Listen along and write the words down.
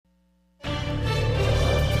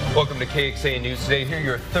Welcome to KXAN News Today. Here are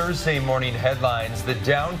your Thursday morning headlines. The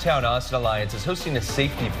Downtown Austin Alliance is hosting a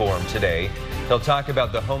safety forum today. They'll talk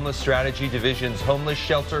about the Homeless Strategy Division's Homeless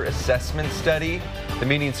Shelter Assessment Study. The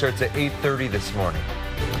meeting starts at 8:30 this morning.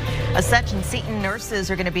 Ascension Seton nurses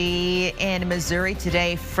are going to be in Missouri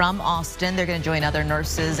today from Austin. They're going to join other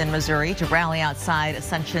nurses in Missouri to rally outside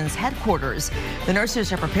Ascension's headquarters. The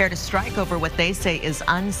nurses are prepared to strike over what they say is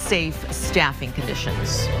unsafe staffing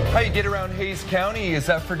conditions. How you get around Hays County is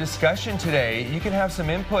up for discussion today. You can have some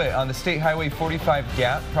input on the State Highway 45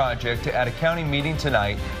 Gap project at a county meeting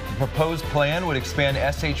tonight. The proposed plan would expand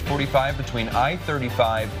SH 45 between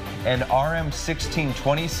I-35 and RM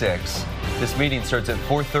 1626. This meeting starts at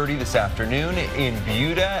 4:30 this afternoon in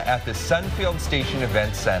Buda at the Sunfield Station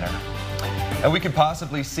Event Center. And we could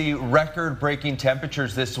possibly see record-breaking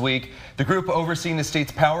temperatures this week. The group overseeing the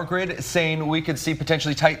state's power grid saying we could see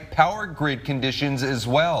potentially tight power grid conditions as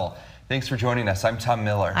well. Thanks for joining us. I'm Tom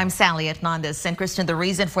Miller. I'm Sally Hernandez. And Kristen, the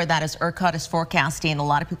reason for that is ERCOT is forecasting a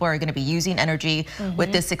lot of people are going to be using energy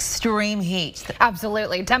with this extreme heat.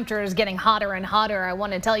 Absolutely. Temperature is getting hotter and hotter. I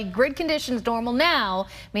want to tell you, grid conditions normal now,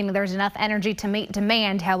 meaning there's enough energy to meet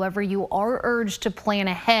demand. However, you are urged to plan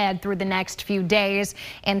ahead through the next few days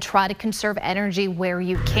and try to conserve energy where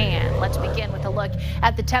you can. Let's begin with a look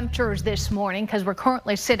at the temperatures this morning because we're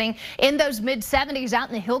currently sitting in those mid-70s out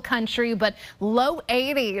in the hill country, but low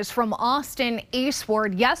 80s from Austin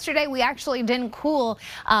eastward. Yesterday, we actually didn't cool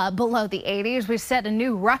below the 80s. We set a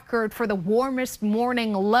new record for the warmest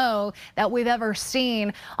morning low that we've ever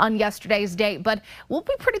seen on yesterday's date, but we'll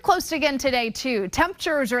be pretty close again today, too.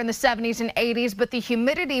 Temperatures are in the 70s and 80s, but the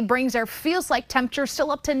humidity brings our feels like temperature still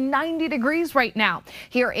up to 90 degrees right now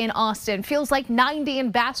here in Austin. Feels like 90 in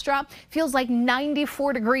Bastrop, feels like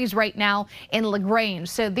 94 degrees right now in LaGrange.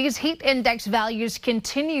 So these heat index values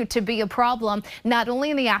continue to be a problem, not only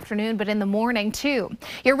in the afternoon, but in the morning too.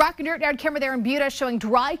 Your rock and dirt yard camera there in Buda showing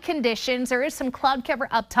dry conditions. There is some cloud cover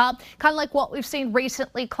up top, kind of like what we've seen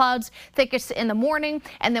recently. Clouds thickest in the morning,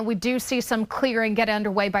 and then we do see some clearing get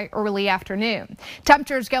underway by early afternoon.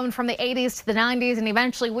 Temperatures going from the 80s to the 90s, and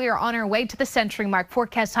eventually we are on our way to the century mark.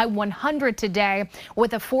 Forecast high 100 today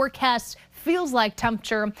with a forecast feels like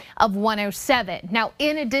temperature of 107. Now,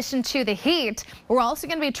 in addition to the heat, we're also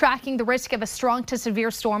going to be tracking the risk of a strong to severe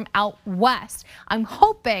storm out west. I'm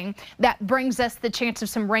hoping that brings us the chance of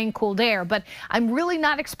some rain, cooled air, but I'm really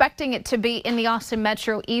not expecting it to be in the Austin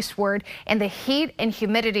metro eastward, and the heat and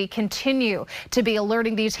humidity continue to be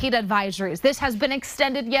alerting these heat advisories. This has been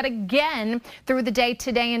extended yet again through the day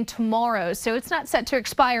today and tomorrow, so it's not set to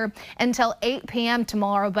expire until 8 p.m.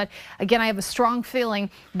 tomorrow, but again, I have a strong feeling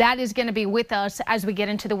that is going to be with us as we get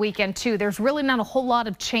into the weekend too. There's really not a whole lot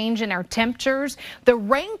of change in our temperatures. The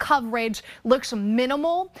rain coverage looks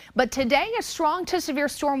minimal, but today a strong to severe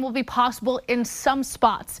storm will be possible in some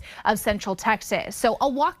spots of Central Texas. So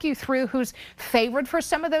I'll walk you through who's favored for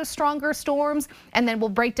some of those stronger storms, and then we'll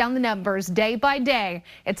break down the numbers day by day.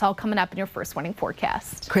 It's all coming up in your first warning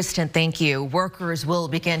forecast. Kristen, thank you. Workers will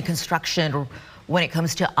begin construction when it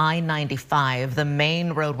comes to I-95, the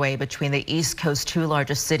main roadway between the East Coast's two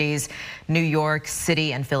largest cities, New York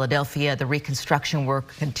City and Philadelphia. The reconstruction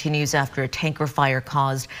work continues after a tanker fire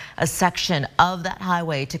caused a section of that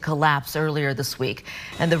highway to collapse earlier this week.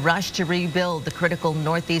 And the rush to rebuild the critical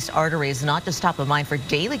Northeast artery is not just top of mind for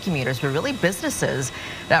daily commuters, but really businesses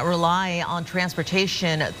that rely on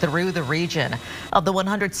transportation through the region. Of the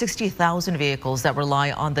 160,000 vehicles that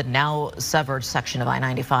rely on the now severed section of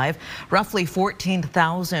I-95, roughly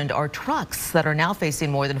 14,000 are trucks that are now facing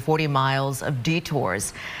more than 40 miles of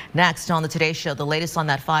detours. Next on the Today Show, the latest on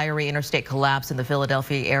that fiery interstate collapse in the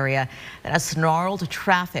Philadelphia area that has snarled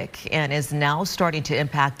traffic and is now starting to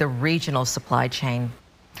impact the regional supply chain.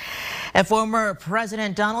 And former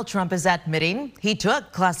President Donald Trump is admitting he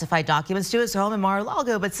took classified documents to his home in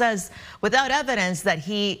Mar-a-Lago, but says without evidence that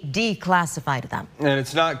he declassified them. And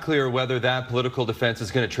it's not clear whether that political defense is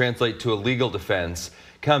going to translate to a legal defense.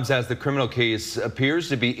 Comes as the criminal case appears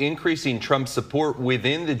to be increasing Trump's support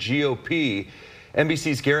within the GOP.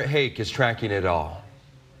 NBC's Garrett Hake is tracking it all.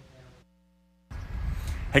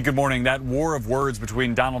 Hey, good morning. That war of words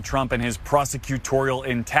between Donald Trump and his prosecutorial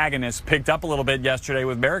antagonists picked up a little bit yesterday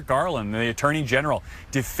with Merrick Garland, the attorney general,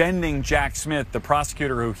 defending Jack Smith, the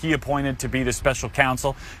prosecutor who he appointed to be the special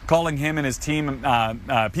counsel, calling him and his team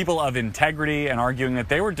people of integrity and arguing that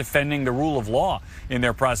they were defending the rule of law in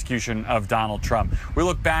their prosecution of Donald Trump. We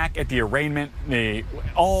look back at the arraignment,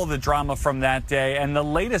 all the drama from that day, and the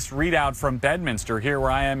latest readout from Bedminster, here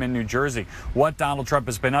where I am in New Jersey, what Donald Trump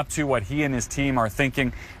has been up to, what he and his team are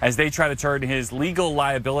thinking. as they try to turn his legal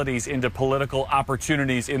liabilities into political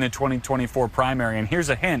opportunities in the 2024 primary. And here's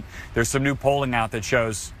a hint. There's some new polling out that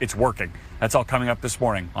shows it's working. That's all coming up this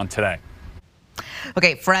morning on Today.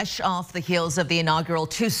 Okay, fresh off the heels of the inaugural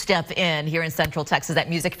two-step in here in Central Texas, that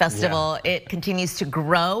music festival, it continues to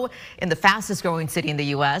grow in the fastest growing city in the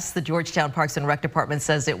U.S. The Georgetown Parks and Rec Department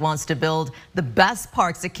says it wants to build the best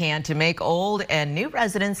parks it can to make old and new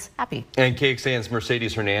residents happy. And KXAN's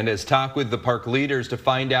Mercedes Hernandez talked with the park leaders to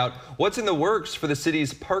find out what's in the works for the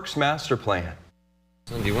city's Parks Master Plan.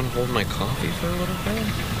 Do you want to hold my coffee for a little bit?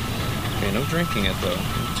 Okay, no drinking it though.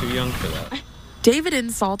 I'm too young for that. David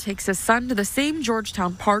Insall takes his son to the same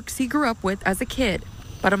Georgetown parks he grew up with as a kid.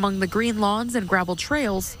 But among the green lawns and gravel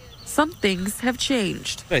trails, some things have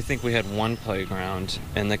changed. I think we had one playground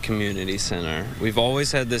in the community center. We've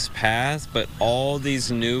always had this path, but all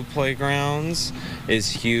these new playgrounds is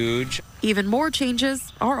huge. Even more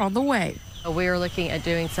changes are on the way. We are looking at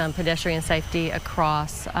doing some pedestrian safety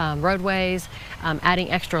across roadways, adding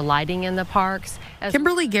extra lighting in the parks.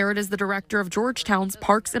 Kimberly Garrett is the director of Georgetown's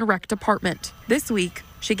Parks and Rec Department. This week,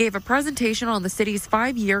 she gave a presentation on the city's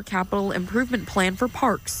 5-year capital improvement plan for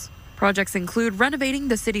parks. Projects include renovating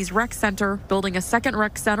the city's rec center, building a second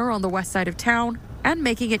rec center on the west side of town, and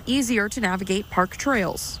making it easier to navigate park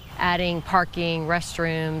trails. Adding parking,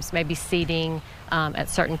 restrooms, maybe seating at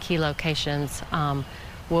certain key locations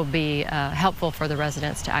will be helpful for the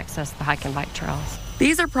residents to access the hike and bike trails.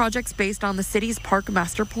 These are projects based on the city's Park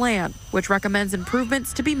Master Plan, which recommends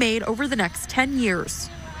improvements to be made over the next 10 years.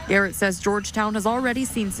 Garrett says Georgetown has already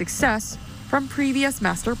seen success from previous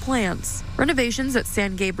master plans. Renovations at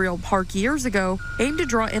San Gabriel Park years ago aimed to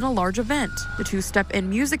draw in a large event. The Two-Step In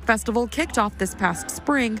Music Festival kicked off this past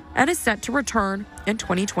spring and is set to return in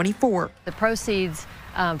 2024. The proceeds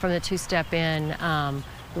from the Two-Step In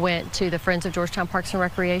went to the Friends of Georgetown Parks and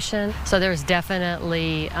Recreation. So there's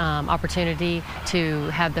definitely opportunity to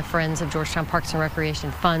have the Friends of Georgetown Parks and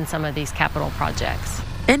Recreation fund some of these capital projects.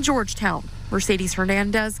 In Georgetown, Mercedes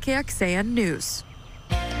Hernandez, KXAN News.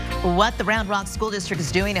 What the Round Rock School District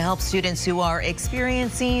is doing to help students who are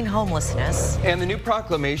experiencing homelessness. And the new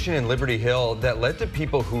proclamation in Liberty Hill that led to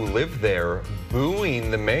people who live there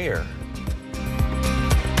booing the mayor.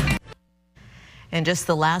 In just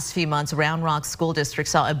the last few months, Round Rock School District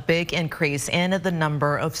saw a big increase in the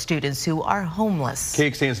number of students who are homeless.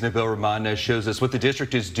 KXAN's Nabil Ramadna shows us what the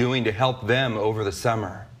district is doing to help them over the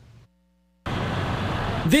summer.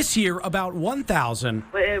 This year, about 1,000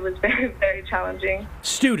 It was very challenging.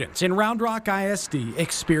 students in Round Rock ISD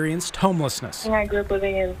experienced homelessness. I grew up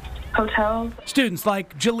living in hotels. Students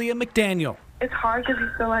like Jalea McDaniel. It's hard because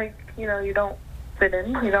you feel like, you don't fit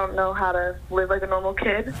in. You don't know how to live like a normal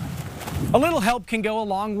kid. A little help can go a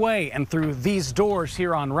long way, and through these doors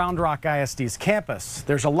here on Round Rock ISD's campus,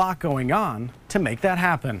 there's a lot going on to make that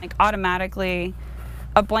happen. Like automatically,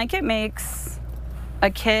 a blanket makes a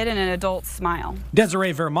kid and an adult smile.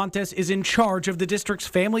 Desiree Vermontes is in charge of the district's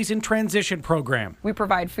Families in Transition program. We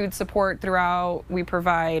provide food support throughout. We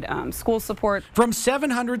provide school support. From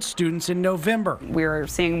 700 students in November, We're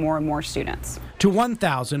seeing more and more students. to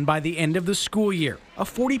 1,000 by the end of the school year, a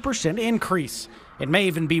 40% increase. It may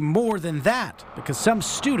even be more than that because some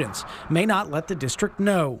students may not let the district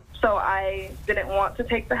know. So I didn't want to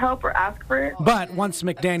take the help or ask for it. But once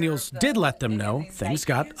McDaniels did let them know, things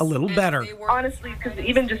got a little better. Honestly, because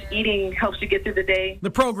even just eating helps you get through the day.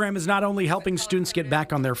 The program is not only helping students get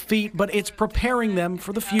back on their feet, but it's preparing them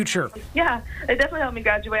for the future. Yeah, it definitely helped me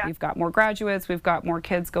graduate. We've got more graduates. We've got more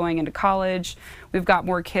kids going into college. We've got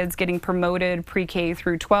more kids getting promoted pre-K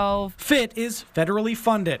through 12. FIT is federally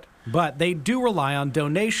funded, but they do rely on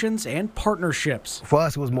donations and partnerships. For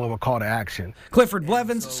us, it was more of a call to action. Clifford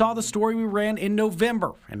Blevins saw the story we ran in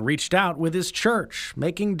November and reached out with his church,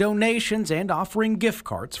 making donations and offering gift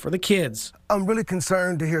cards for the kids. I'm really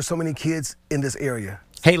concerned to hear so many kids in this area.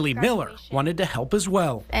 Haley Miller wanted to help as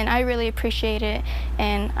well. And I really appreciate it,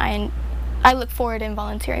 and I look forward in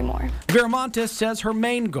volunteering more. Vermontes says her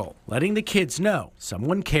main goal, letting the kids know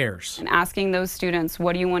someone cares. And asking those students,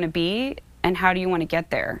 what do you want to be and how do you want to get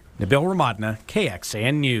there? Nabil Ramadna,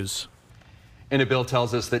 KXAN News. And Nabil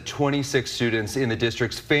tells us that 26 students in the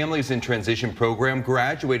district's Families in Transition program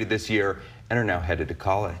graduated this year and are now headed to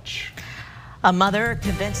college. A mother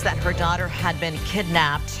convinced that her daughter had been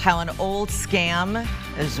kidnapped. How an old scam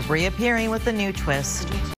is reappearing with a new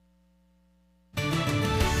twist.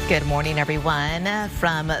 Good morning, everyone.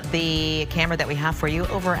 From the camera that we have for you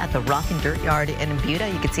over at the Rock and Dirt Yard in Buda,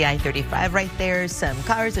 you can see I-35 right there, some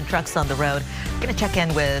cars and trucks on the road. We're going to check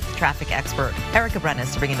in with traffic expert Erica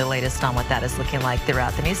Brennis to bring you the latest on what that is looking like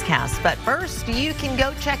throughout the newscast. But first, you can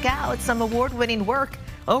go check out some award-winning work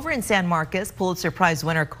Over in San Marcos, Pulitzer Prize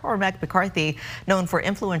winner Cormac McCarthy, known for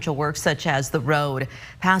influential works such as The Road,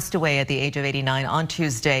 passed away at the age of 89 on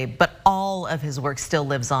Tuesday, but all of his work still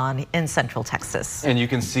lives on in Central Texas. And you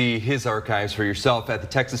can see his archives for yourself at the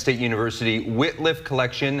Texas State University Whitliff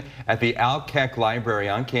Collection at the Alkeck Library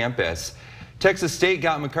on campus. Texas State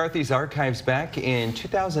got McCarthy's archives back in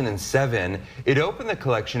 2007. It opened the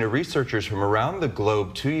collection to researchers from around the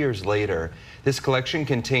globe 2 years later. This collection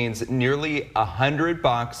contains nearly 100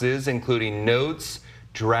 boxes, including notes,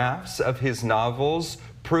 drafts of his novels,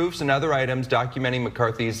 proofs, and other items documenting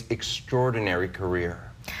McCarthy's extraordinary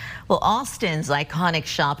career. Well, Austin's iconic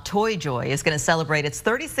shop, Toy Joy, is going to celebrate its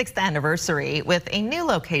 36th anniversary with a new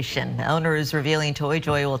location. The owner is revealing Toy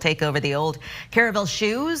Joy will take over the old Caravel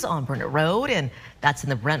Shoes on Burnett Road, and that's in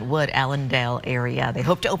the Brentwood-Allendale area. They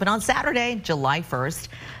hope to open on Saturday, July 1st.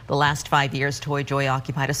 The last 5 years, Toy Joy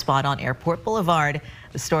occupied a spot on Airport Boulevard.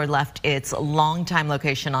 The store left its longtime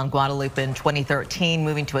location on Guadalupe in 2013,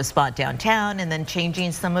 moving to a spot downtown and then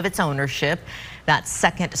changing some of its ownership. That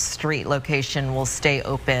 2nd Street location will stay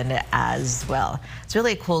open as well. It's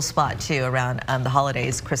really a cool spot too around the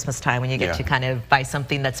holidays, Christmas time, when you get to kind of buy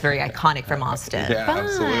something that's very iconic from Austin. Yeah, fun.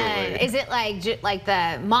 absolutely. Is it like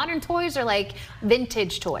the modern toys or like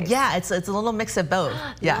vintage toys? Yeah, it's a little mix of both.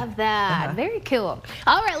 Yeah. Love that. Very cool.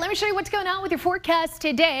 All right, let me show you what's going on with your forecast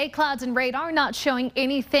today. Clouds and radar not showing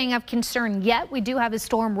anything of concern yet. We do have a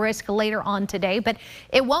storm risk later on today, but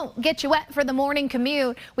it won't get you wet for the morning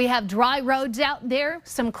commute. We have dry roads out there,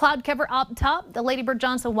 some cloud cover up top. The Lady Bird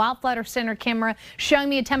Johnson Wildflower Center camera showing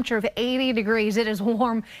me a temperature of 80 degrees. It is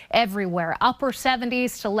warm everywhere. Upper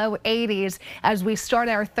 70s to low 80s as we start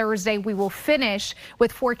our Thursday. We will finish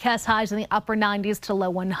with forecast highs in the upper 90s to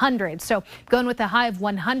low 100s. So going with a high of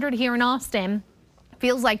 100 here in Austin.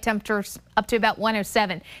 Feels like temperatures up to about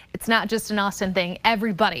 107. It's not just an Austin thing.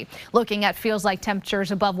 Everybody looking at feels like temperatures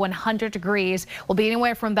above 100 degrees will be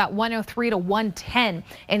anywhere from about 103 to 110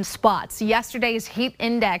 in spots. Yesterday's heat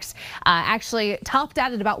index actually topped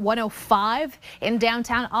out at about 105 in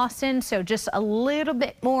downtown Austin, so just a little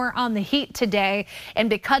bit more on the heat today. And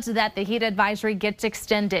because of that, the heat advisory gets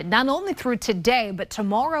extended not only through today, but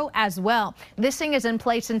tomorrow as well. This thing is in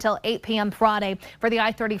place until 8 p.m. Friday for the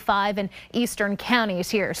I-35 and eastern counties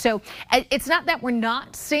here. So it's not that we're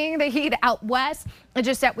not seeing the heat out west. It's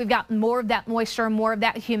just that we've got more of that moisture, more of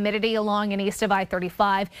that humidity along and east of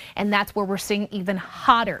I-35, and that's where we're seeing even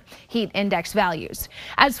hotter heat index values.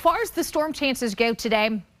 As far as the storm chances go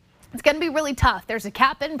today, it's going to be really tough. There's a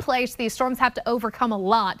cap in place. These storms have to overcome a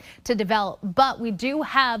lot to develop, but we do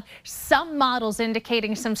have some models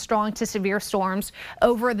indicating some strong to severe storms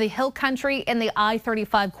over the hill country and the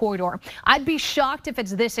I-35 corridor. I'd be shocked if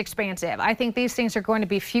it's this expansive. I think these things are going to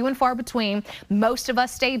be few and far between. Most of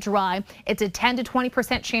us stay dry. It's a 10 to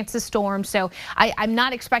 20% chance of storms, so I'm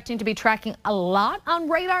not expecting to be tracking a lot on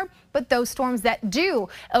radar, but those storms that do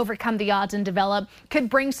overcome the odds and develop could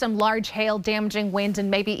bring some large hail, damaging winds, and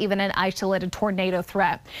maybe even an isolated tornado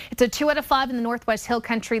threat. It's a 2 out of 5 in the Northwest Hill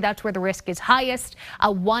Country. That's where the risk is highest.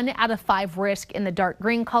 A 1 out of 5 risk in the dark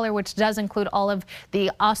green color, which does include all of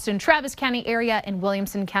the Austin, Travis County area and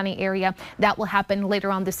Williamson County area. That will happen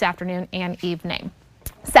later on this afternoon and evening.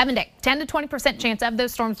 7-day, 10 to 20% chance of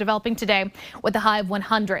those storms developing today with a high of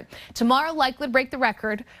 100. Tomorrow likely to break the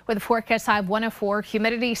record with a forecast high of 104.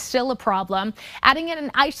 Humidity still a problem. Adding in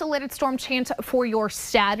an isolated storm chance for your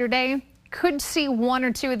Saturday. Could see 1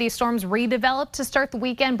 or 2 of these storms redevelop to start the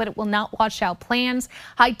weekend, but it will not wash out plans.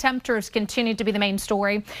 High temperatures continue to be the main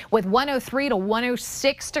story with 103 to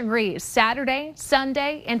 106 degrees Saturday,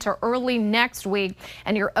 Sunday into early next week,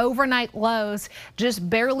 and your overnight lows just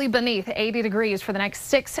barely beneath 80 degrees for the next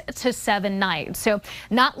 6 to 7 nights. So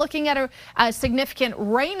not looking at a significant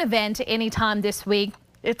rain event anytime this week.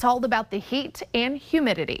 It's all about the heat and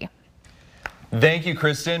humidity. Thank you,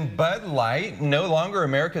 Kristen. Bud Light, no longer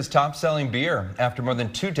America's top-selling beer. After more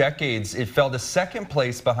than 2 decades, it fell to 2nd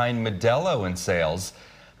place behind Modelo in sales.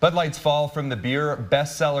 Bud Light's fall from the beer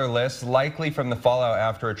bestseller list, likely from the fallout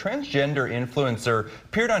after a transgender influencer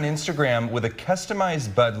appeared on Instagram with a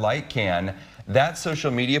customized Bud Light can. That social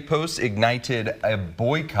media post ignited a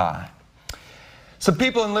boycott. Some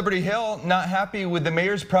people in Liberty Hill not happy with the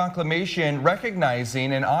mayor's proclamation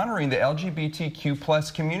recognizing and honoring the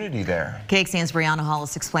LGBTQ+ community there. KXAN's Brianna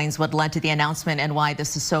Hollis explains what led to the announcement and why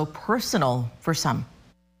this is so personal for some.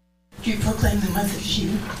 Do you proclaim the month of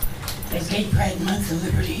June as Gay Pride Month in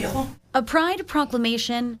Liberty Hill? A pride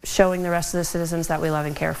proclamation showing the rest of the citizens that we love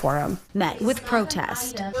and care for them met with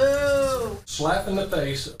protest. Boo! slap in the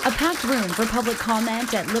face. A packed room for public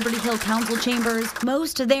comment at Liberty Hill Council chambers,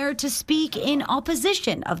 most there to speak in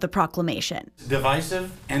opposition of the proclamation.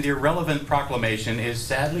 Divisive and irrelevant proclamation is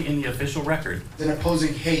sadly in the official record. Than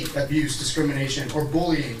opposing hate, abuse, discrimination, or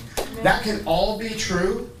bullying. That can all be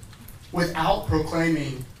true without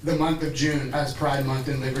proclaiming the month of June as Pride Month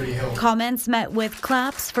in Liberty Hill. Comments met with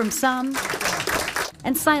claps from some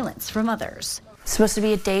and silence from others. It's supposed to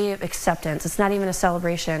be a day of acceptance. It's not even a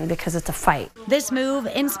celebration because it's a fight. This move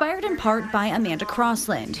inspired in part by Amanda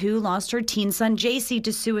Crossland, who lost her teen son JC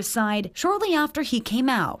to suicide shortly after he came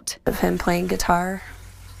out. Of him playing guitar.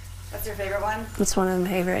 That's your favorite one? It's one of my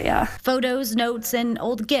favorite, yeah. Photos, notes, and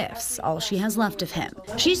old gifts, all she has left of him.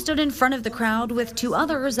 She stood in front of the crowd with two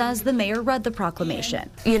others as the mayor read the proclamation.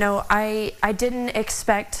 You know, I didn't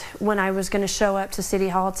expect when I was going to show up to City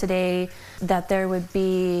Hall today that there would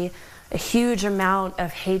be a huge amount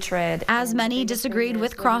of hatred. As many disagreed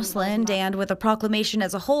with Crossland and with the proclamation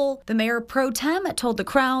as a whole, the mayor pro tem told the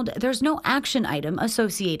crowd there's no action item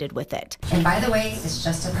associated with it. And by the way, it's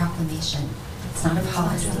just a proclamation. It's not a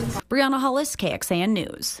policy. Brianna Hollis, KXAN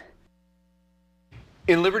News.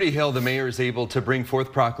 In Liberty Hill, the mayor is able to bring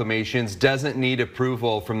forth proclamations, doesn't need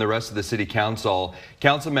approval from the rest of the city council.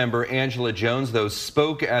 Councilmember Angela Jones, though,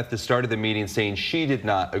 spoke at the start of the meeting saying she did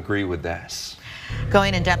not agree with this.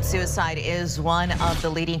 Going in depth, suicide is one of the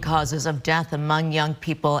leading causes of death among young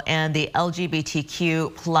people, and the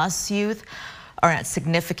LGBTQ plus youth are at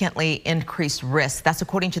significantly increased risk. That's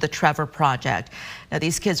according to the Trevor Project. Now,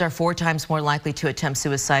 these kids are 4 times more likely to attempt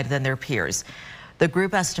suicide than their peers. The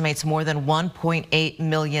group estimates more than 1.8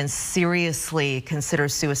 million seriously consider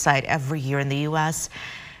suicide every year in the U.S.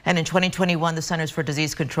 And in 2021, the Centers for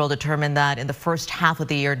Disease Control determined that in the first half of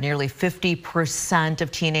the year, nearly 50% of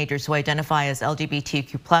teenagers who identify as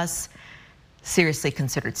LGBTQ+ seriously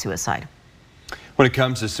considered suicide. When it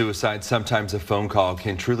comes to suicide, sometimes a phone call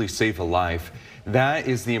can truly save a life. That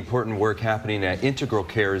is the important work happening at Integral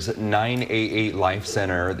Care's 988 Life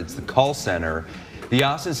Center. It's the call center. The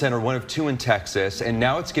Austin Center, one of 2 in Texas, and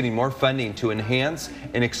now it's getting more funding to enhance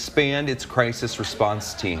and expand its crisis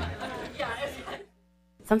response team.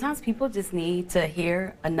 Sometimes people just need to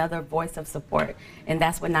hear another voice of support, and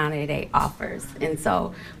that's what 988 offers. And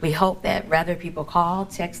so we hope that rather people call,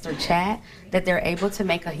 text, or chat, that they're able to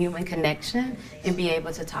make a human connection and be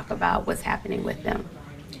able to talk about what's happening with them.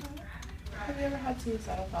 Have you ever had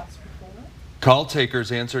suicidal thoughts before? Call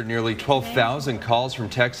takers answered nearly 12,000 calls from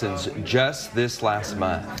Texans just this last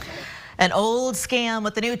month. An old scam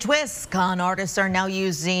with a new twist. Con artists are now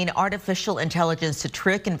using artificial intelligence to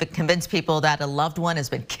trick and convince people that a loved one has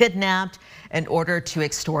been kidnapped in order to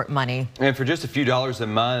extort money. And for just a few dollars a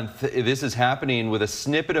month, this is happening with a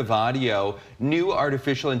snippet of audio, new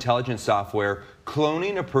artificial intelligence software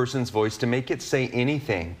cloning a person's voice to make it say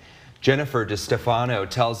anything. Jennifer DeStefano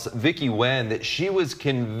tells Vicki Wen that she was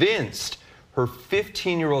convinced her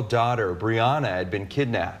 15-year-old daughter, Brianna, had been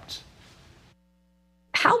kidnapped.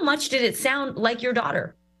 How much did it sound like your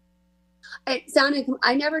daughter? It sounded,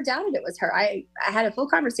 I never doubted it was her. I had a full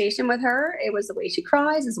conversation with her. It was the way she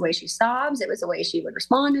cries, it was the way she sobs, it was the way she would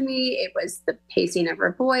respond to me, it was the pacing of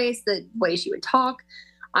her voice, the way she would talk.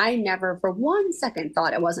 I never for 1 second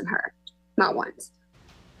thought it wasn't her. Not once.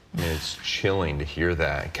 It's chilling to hear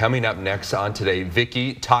that. Coming up next on Today,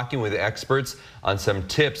 Vicki talking with experts on some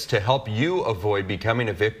tips to help you avoid becoming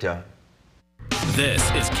a victim. This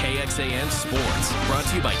is KXAN Sports, brought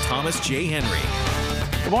to you by Thomas J. Henry.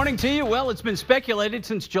 Good morning to you. Well, it's been speculated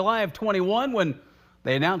since July of 21 when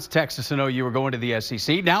they announced Texas and OU were going to the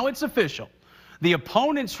SEC. Now it's official. The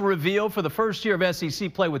opponents reveal for the first year of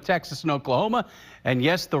SEC play with Texas and Oklahoma. And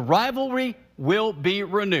yes, the rivalry will be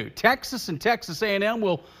renewed. Texas and Texas A&M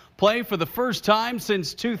will play for the first time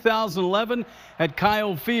since 2011 at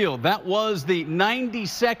Kyle Field. That was the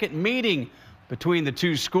 92nd meeting between the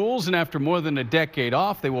two schools, and after more than a decade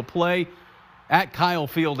off, they will play at Kyle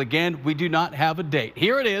Field again. We do not have a date.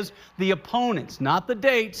 Here it is, the opponents, not the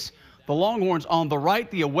dates. The Longhorns on the right,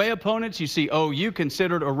 the away opponents. You see OU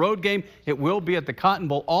considered a road game. It will be at the Cotton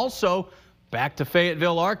Bowl. Also, back to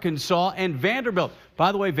Fayetteville, Arkansas, and Vanderbilt.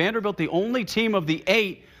 By the way, Vanderbilt, the only team of the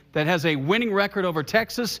 8 that has a winning record over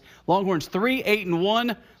Texas. Longhorns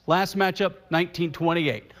 3-8-1. Last matchup,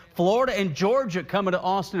 1928. Florida and Georgia coming to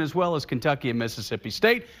Austin, as well as Kentucky and Mississippi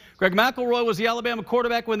State. Greg McElroy was the Alabama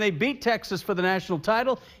quarterback when they beat Texas for the national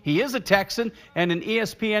title. He is a Texan and an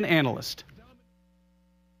ESPN analyst.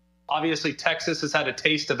 Obviously, Texas has had a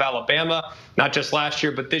taste of Alabama, not just last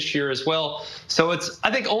year, but this year as well. So it's,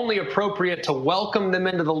 I think, only appropriate to welcome them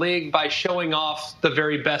into the league by showing off the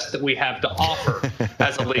very best that we have to offer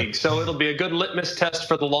as a league. So it'll be a good litmus test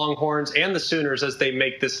for the Longhorns and the Sooners as they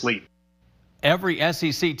make this leap. Every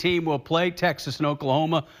SEC team will play Texas and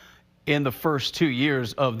Oklahoma in the first 2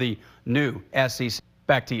 years of the new SEC.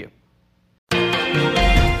 Back to you.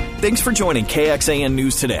 Thanks for joining KXAN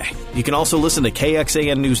News today. You can also listen to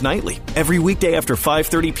KXAN News Nightly every weekday after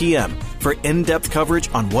 5:30 p.m. for in-depth coverage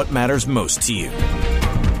on what matters most to you.